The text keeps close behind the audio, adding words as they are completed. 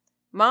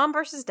Mom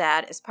vs.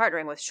 Dad is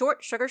partnering with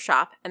Short Sugar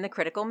Shop and the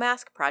Critical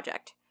Mask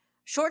Project.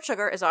 Short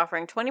Sugar is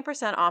offering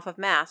 20% off of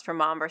masks for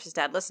Mom vs.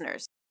 Dad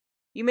listeners.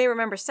 You may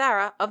remember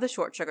Sarah of the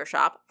Short Sugar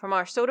Shop from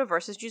our Soda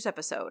vs. Juice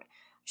episode.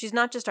 She's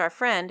not just our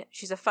friend,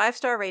 she's a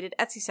 5-star rated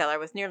Etsy seller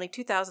with nearly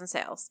 2,000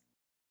 sales.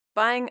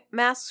 Buying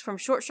masks from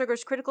Short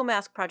Sugar's Critical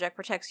Mask Project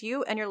protects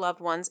you and your loved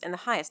ones in the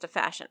highest of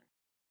fashion.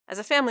 As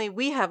a family,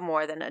 we have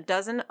more than a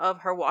dozen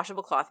of her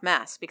washable cloth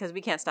masks because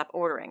we can't stop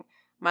ordering.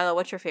 Milo,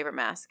 what's your favorite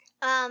mask?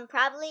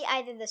 Probably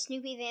either the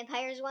Snoopy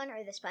Vampires one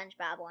or the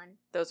SpongeBob one.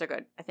 Those are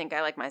good. I think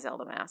I like my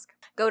Zelda mask.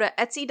 Go to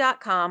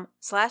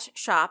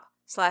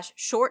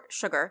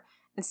etsy.com/shop/shortsugar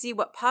and see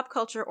what pop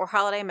culture or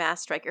holiday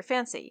masks strike your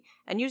fancy,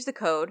 and use the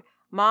code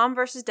Mom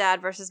vs.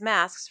 Dad vs.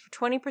 Masks for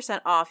 20%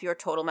 off your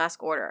total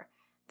mask order.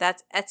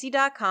 That's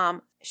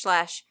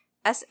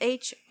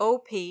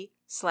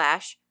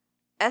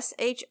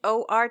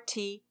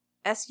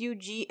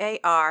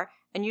etsy.com/shop/shortsugar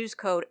and use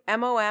code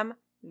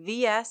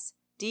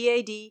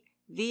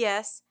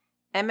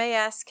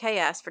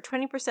MOMVSDADVSMASKS for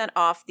 20%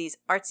 off these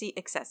artsy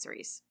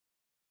accessories.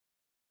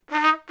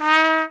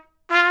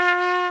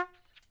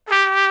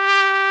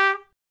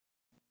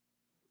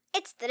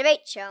 It's the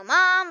debate show,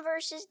 Mom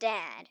vs.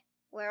 Dad,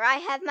 where I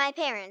have my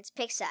parents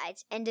pick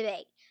sides and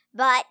debate.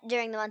 But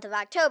during the month of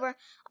October,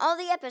 all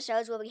the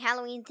episodes will be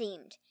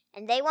Halloween-themed,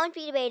 and they won't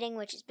be debating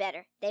which is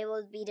better. They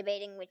will be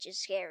debating which is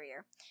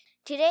scarier.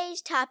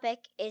 Today's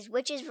topic is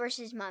witches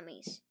versus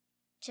mummies.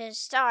 To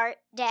start,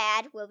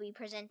 Dad will be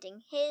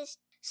presenting his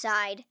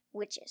side,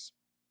 witches.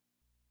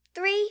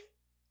 3,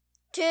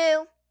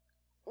 2,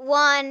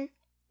 1,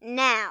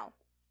 now.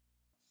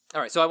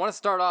 All right, so I want to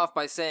start off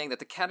by saying that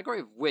the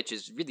category of witch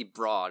is really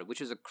broad.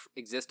 Witches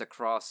exist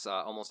across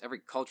almost every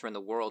culture in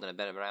the world and have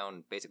been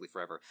around basically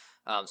forever.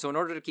 So in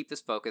order to keep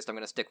this focused, I'm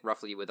going to stick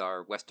roughly with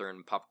our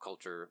Western pop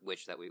culture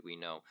witch that we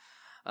know.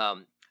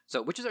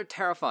 So witches are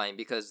terrifying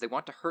because they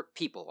want to hurt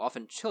people,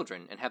 often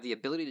children, and have the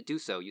ability to do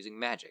so using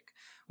magic.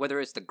 Whether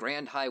it's the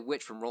Grand High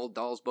Witch from Roald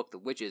Dahl's book The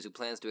Witches, who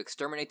plans to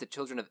exterminate the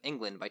children of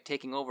England by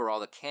taking over all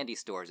the candy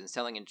stores and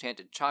selling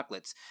enchanted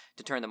chocolates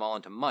to turn them all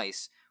into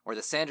mice, or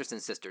the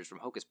Sanderson sisters from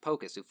Hocus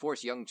Pocus, who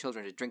force young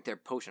children to drink their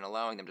potion,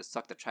 allowing them to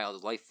suck the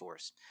child's life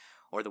force.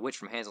 Or the witch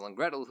from Hansel and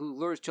Gretel, who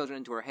lures children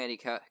into her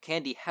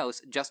candy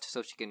house just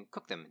so she can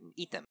cook them and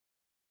eat them.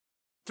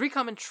 3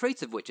 common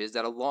traits of witches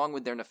that, along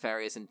with their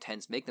nefarious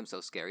intents, make them so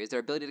scary is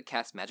their ability to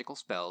cast magical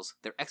spells,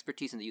 their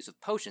expertise in the use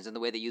of potions, and the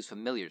way they use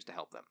familiars to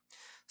help them.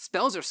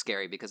 Spells are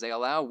scary because they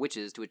allow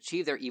witches to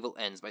achieve their evil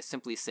ends by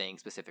simply saying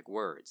specific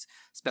words.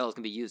 Spells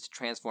can be used to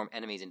transform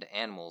enemies into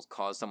animals,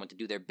 cause someone to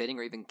do their bidding,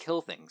 or even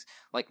kill things,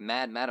 like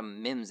Mad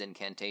Madam Mim's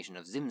incantation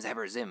of Zim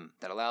Zabber Zim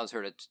that allows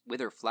her to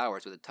wither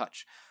flowers with a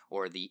touch,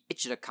 or the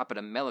Itchida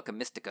Capita Melica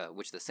Mystica,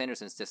 which the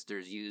Sanderson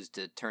sisters used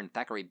to turn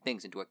Thackeray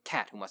Binks into a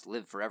cat who must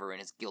live forever in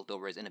his guilt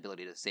over his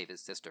inability to save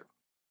his sister.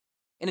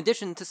 In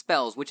addition to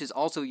spells, witches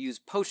also use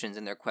potions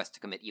in their quest to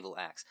commit evil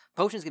acts.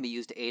 Potions can be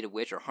used to aid a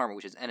witch or harm a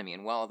witch's enemy,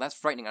 and while that's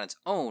frightening on its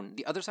own,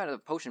 the other side of the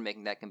potion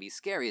making that can be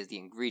scary is the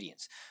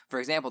ingredients. For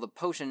example, the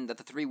potion that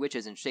the 3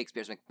 witches in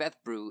Shakespeare's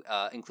Macbeth brew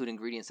include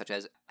ingredients such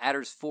as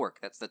adder's fork,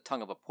 that's the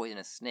tongue of a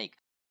poisonous snake,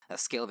 a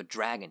scale of a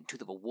dragon,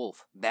 tooth of a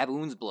wolf,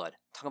 baboon's blood,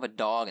 tongue of a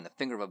dog, and the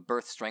finger of a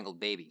birth-strangled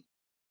baby.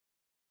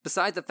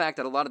 Besides the fact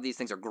that a lot of these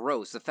things are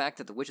gross, the fact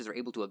that the witches are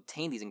able to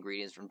obtain these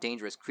ingredients from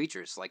dangerous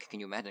creatures, like can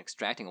you imagine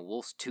extracting a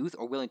wolf's tooth,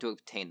 or willing to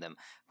obtain them,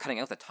 cutting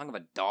out the tongue of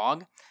a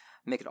dog,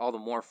 make it all the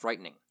more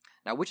frightening.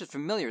 Now, witches'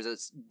 familiars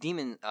is a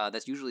demon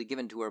that's usually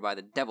given to her by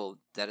the devil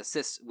that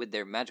assists with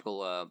their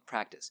magical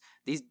practice.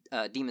 These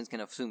demons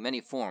can assume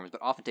many forms,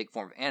 but often take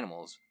form of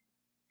animals.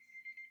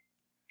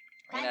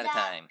 Ran out of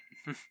time.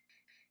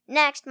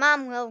 Next,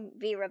 Mom will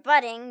be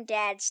rebutting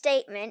Dad's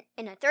statement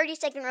in a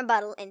 30-second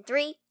rebuttal in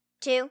 3,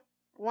 2,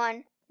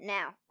 1,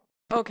 now.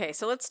 Okay,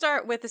 so let's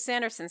start with the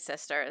Sanderson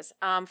sisters.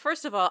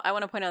 First of all, I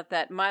want to point out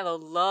that Milo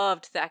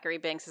loved Thackeray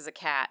Binks as a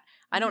cat.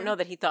 I don't know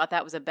that he thought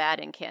that was a bad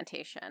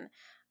incantation.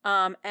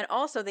 And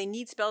also, they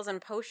need spells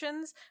and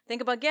potions.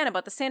 Think about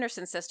the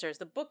Sanderson sisters.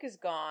 The book is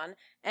gone,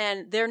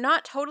 and they're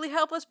not totally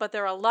helpless, but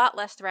they're a lot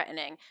less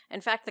threatening.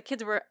 In fact, the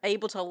kids were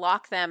able to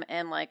lock them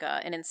in like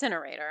an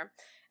incinerator.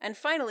 And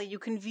finally, you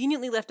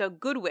conveniently left out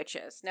good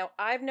witches. Now,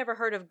 I've never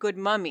heard of good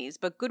mummies,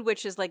 but good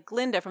witches like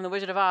Glinda from The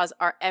Wizard of Oz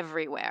are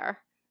everywhere.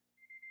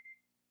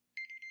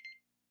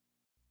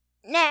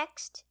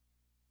 Next,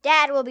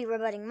 Dad will be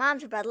rebutting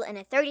Mom's rebuttal in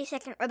a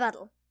 30-second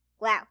rebuttal.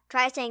 Wow,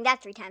 try saying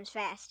that 3 times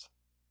fast.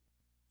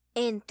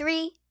 In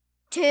 3,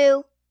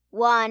 2,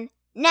 1,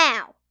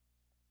 now!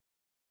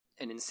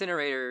 An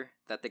incinerator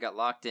that they got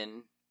locked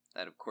in,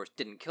 that of course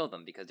didn't kill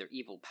them because they're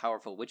evil,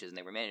 powerful witches and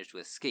they were managed to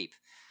escape.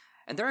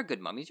 And there are good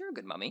mummies. You're a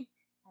good mummy.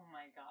 Oh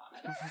my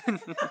god.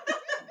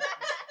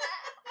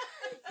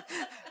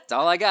 That's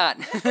all I got.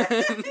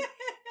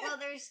 Well,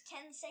 there's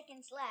 10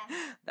 seconds left.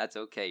 That's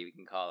okay, we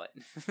can call it.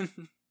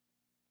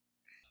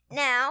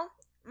 Now,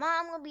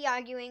 Mom will be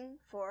arguing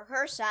for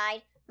her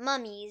side,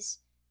 mummies,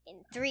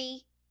 in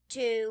 3,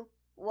 2,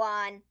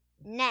 1,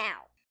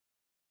 now.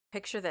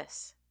 Picture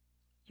this.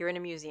 You're in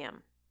a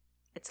museum.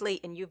 It's late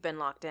and you've been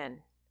locked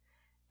in.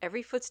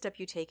 Every footstep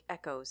you take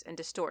echoes and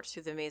distorts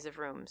through the maze of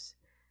rooms.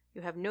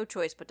 You have no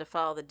choice but to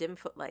follow the dim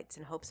footlights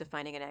in hopes of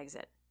finding an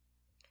exit.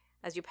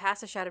 As you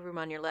pass a shadowed room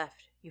on your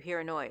left, you hear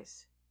a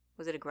noise.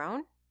 Was it a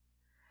groan?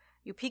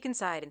 You peek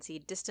inside and see a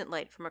distant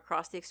light from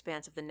across the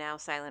expanse of the now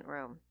silent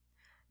room.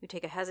 You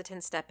take a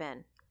hesitant step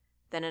in,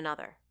 then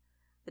another.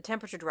 The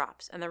temperature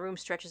drops, and the room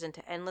stretches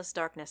into endless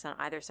darkness on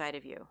either side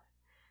of you.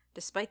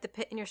 Despite the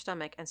pit in your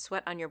stomach and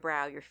sweat on your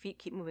brow, your feet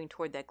keep moving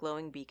toward that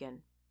glowing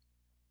beacon.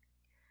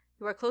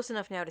 You are close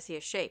enough now to see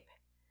a shape.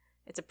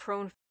 It's a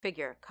prone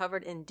figure,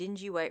 covered in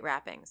dingy white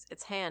wrappings,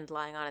 its hand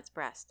lying on its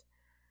breast.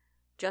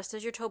 Just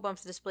as your toe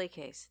bumps the display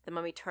case, the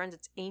mummy turns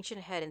its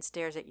ancient head and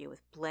stares at you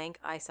with blank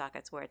eye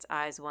sockets where its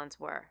eyes once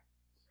were.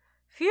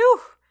 Phew!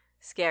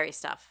 Scary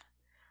stuff.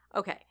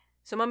 Okay,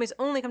 so mummies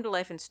only come to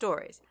life in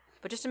stories,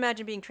 but just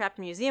imagine being trapped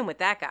in a museum with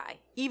that guy,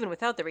 even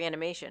without the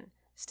reanimation.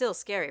 Still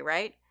scary,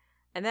 right?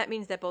 And that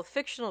means that both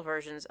fictional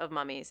versions of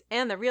mummies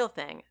and the real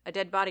thing, a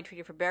dead body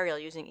treated for burial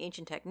using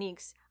ancient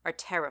techniques, are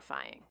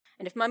terrifying.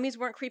 And if mummies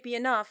weren't creepy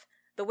enough,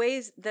 the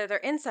ways that their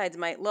insides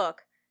might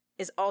look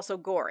is also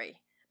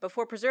gory.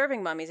 Before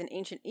preserving mummies in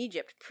ancient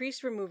Egypt,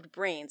 priests removed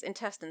brains,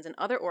 intestines, and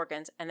other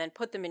organs and then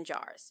put them in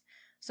jars.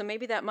 So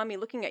maybe that mummy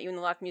looking at you in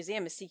the locked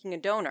museum is seeking a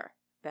donor.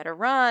 Better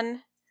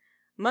run!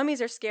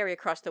 Mummies are scary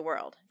across the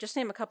world. Just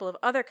name a couple of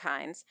other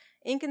kinds.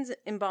 Incans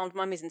embalmed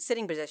mummies in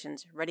sitting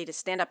positions, ready to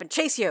stand up and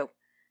chase you!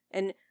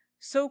 And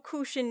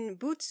Sokushin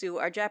Butsu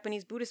are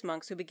Japanese Buddhist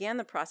monks who began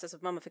the process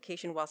of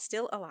mummification while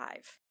still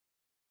alive.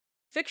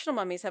 Fictional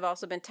mummies have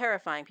also been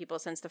terrifying people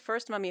since the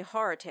first mummy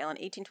horror tale in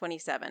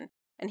 1827,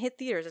 and hit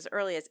theaters as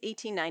early as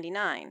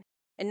 1899.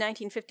 In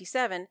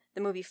 1957,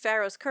 the movie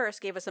Pharaoh's Curse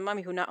gave us a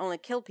mummy who not only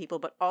killed people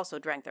but also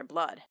drank their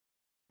blood.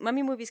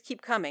 Mummy movies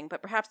keep coming,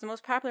 but perhaps the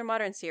most popular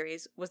modern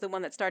series was the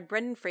one that starred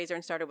Brendan Fraser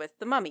and started with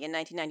The Mummy in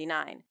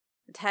 1999.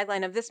 The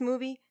tagline of this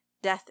movie,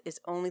 "Death is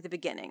only the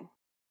beginning."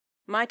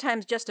 My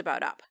time's just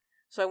about up,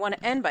 so I want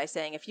to end by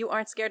saying if you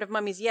aren't scared of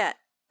mummies yet,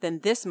 then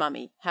this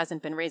mummy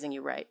hasn't been raising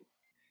you right.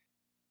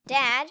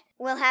 Dad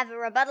will have a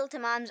rebuttal to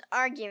Mom's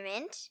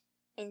argument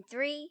in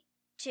 3,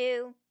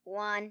 2,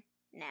 1,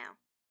 now.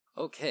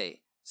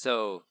 Okay,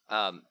 so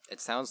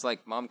it sounds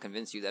like Mom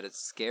convinced you that it's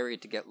scary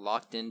to get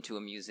locked into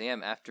a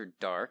museum after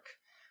dark,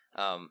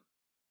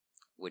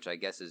 which I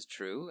guess is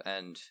true.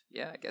 And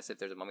yeah, I guess if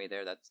there's a mummy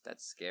there,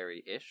 that's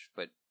scary-ish.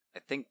 But I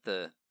think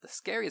the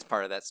scariest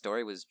part of that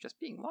story was just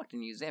being locked in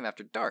a museum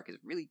after dark is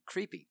really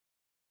creepy.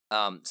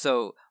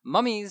 So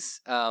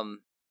mummies,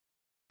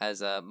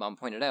 as Mom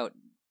pointed out,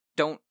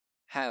 don't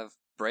have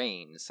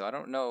brains, so I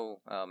don't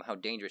know how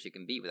dangerous you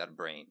can be without a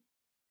brain.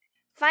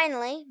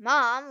 Finally,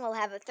 Mom will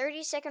have a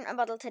 30-second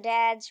rebuttal to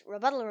Dad's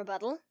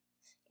rebuttal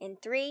in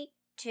 3,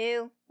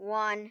 2,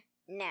 1,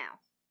 now.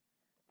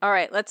 All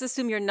right, let's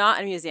assume you're not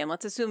in a museum.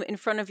 Let's assume in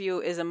front of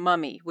you is a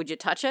mummy. Would you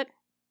touch it?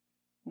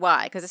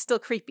 Why? Because it's still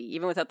creepy,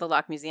 even without the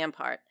locked museum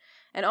part.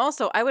 And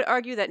also, I would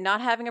argue that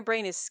not having a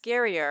brain is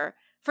scarier,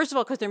 first of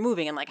all, because they're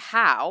moving, and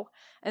how?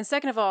 And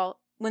second of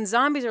all, when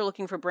zombies are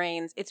looking for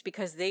brains, it's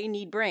because they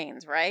need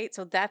brains, right?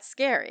 So that's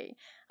scary.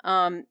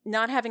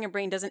 Not having a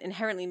brain doesn't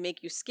inherently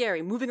make you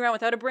scary. Moving around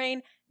without a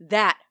brain,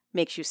 that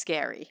makes you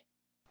scary.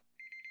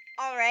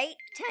 All right,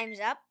 time's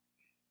up.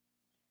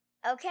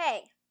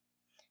 Okay,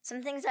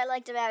 some things I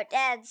liked about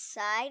Dad's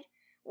side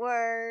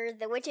were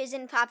the witches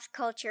in pop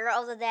culture,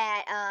 although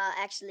that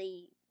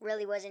actually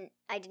really wasn't,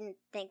 I didn't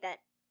think that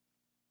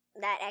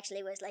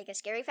actually was like a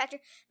scary factor.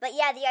 But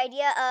yeah, the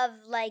idea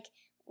of like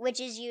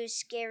witches use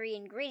scary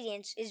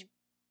ingredients is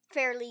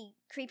fairly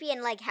creepy,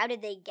 and like how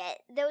did they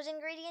get those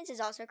ingredients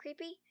is also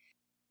creepy.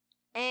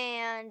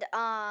 And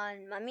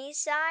on Mummy's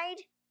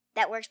side,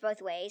 that works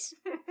both ways.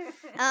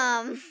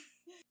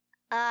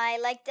 I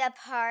liked that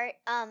part.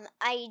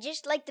 I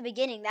just liked the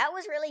beginning. That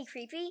was really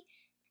creepy.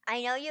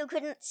 I know you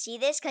couldn't see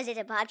this because it's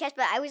a podcast,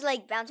 but I was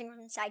like bouncing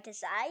from side to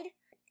side.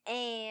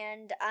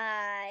 And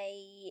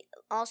I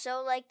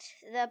also liked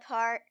the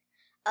part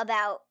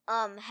about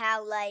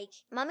how like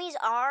mummies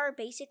are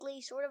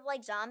basically sort of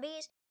like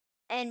zombies,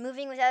 and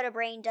moving without a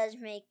brain does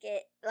make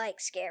it like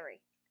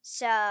scary.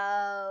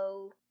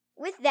 So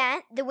with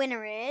that, the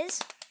winner is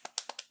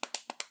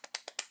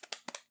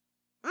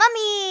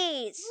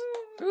Mummies!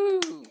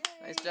 Woo!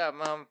 Nice job,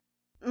 Mom.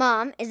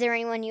 Mom, is there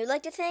anyone you'd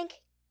like to thank?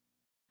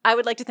 I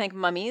would like to thank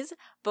mummies,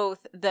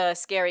 both the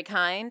scary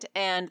kind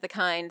and the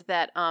kind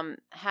that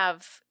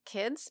have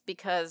kids,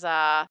 because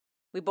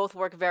we both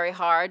work very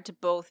hard to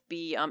both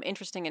be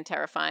interesting and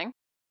terrifying.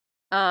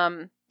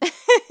 And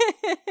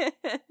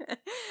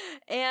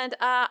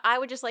I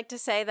would just like to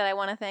say that I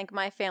want to thank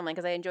my family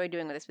because I enjoy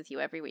doing this with you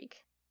every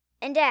week.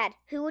 And Dad,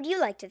 who would you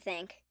like to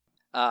thank?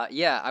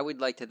 Yeah, I would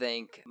like to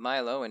thank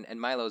Milo and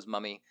Milo's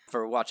mummy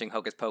for watching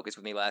Hocus Pocus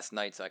with me last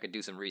night so I could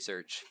do some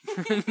research.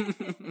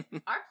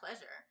 Our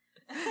pleasure.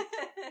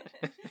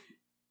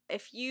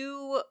 If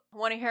you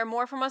want to hear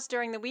more from us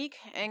during the week,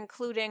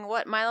 including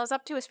what Milo's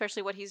up to,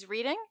 especially what he's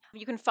reading,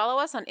 you can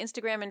follow us on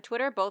Instagram and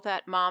Twitter, both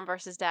at Mom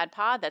vs. Dad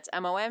Pod. That's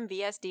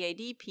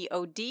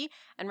MOMVSDADPOD.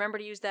 And remember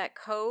to use that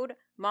code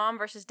Mom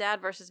vs.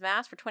 Dad vs.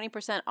 Mask for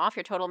 20% off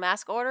your total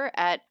mask order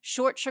at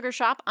Short Sugar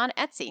Shop on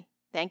Etsy.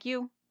 Thank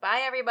you.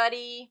 Bye,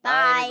 everybody. Bye.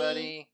 Bye, everybody.